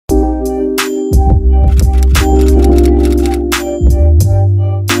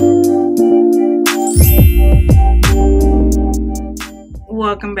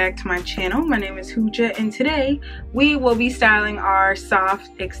welcome back to my channel. My name is Hooja, and today we will be styling our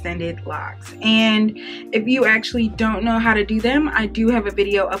soft extended locks. And if you actually don't know how to do them, I do have a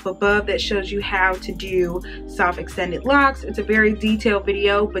video up above that shows you how to do soft extended locks. It's a very detailed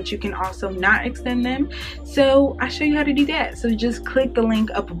video, but you can also not extend them, so I show you how to do that. So just click the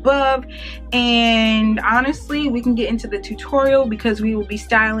link up above, and honestly we can get into the tutorial because we will be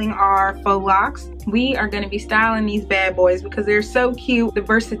styling our faux locks. We are going to be styling these bad boys because they're so cute. The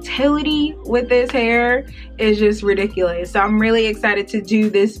versatility with this hair is just ridiculous. So I'm really excited to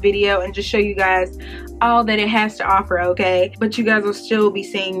do this video and just show you guys all that it has to offer, okay? But you guys will still be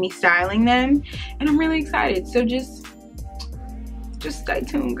seeing me styling them, and I'm really excited. So just stay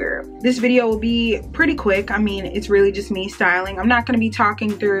tuned, girl. This video will be pretty quick. I mean, it's really just me styling. I'm not gonna be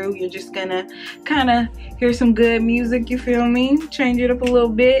talking through. You're just gonna kind of hear some good music, you feel me? Change it up a little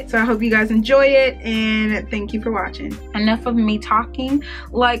bit. So I hope you guys enjoy it, and thank you for watching. Enough of me talking.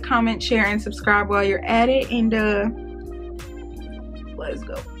 Like, comment, share, and subscribe while you're at it, and let's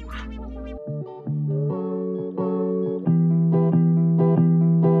go.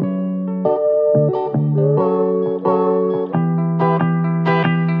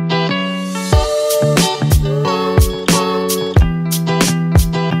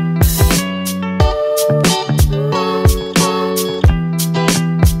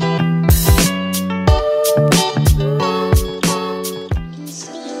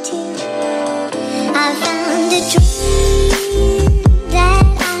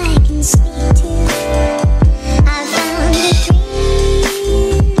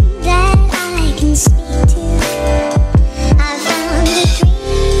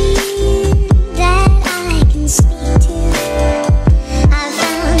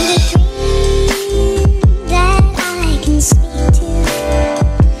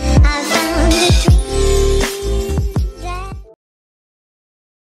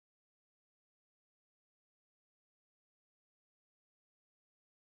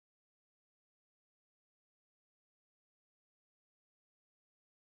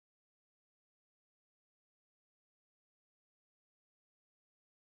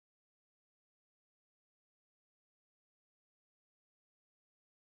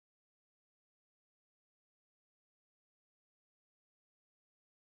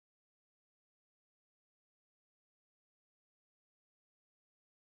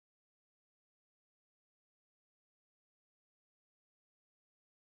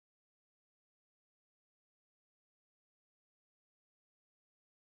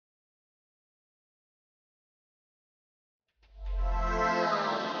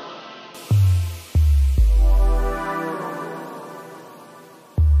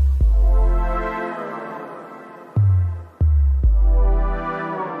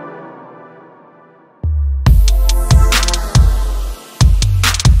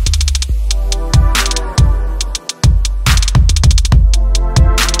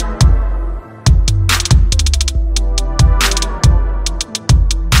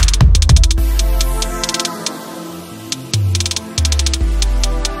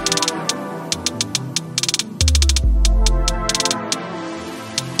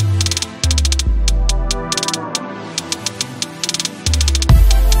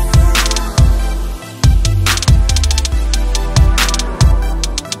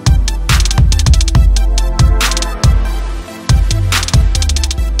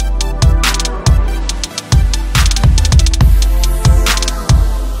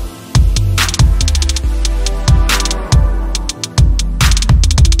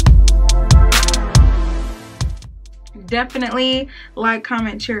 Definitely like,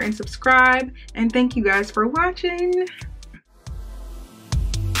 comment, share, and subscribe, and thank you guys for watching.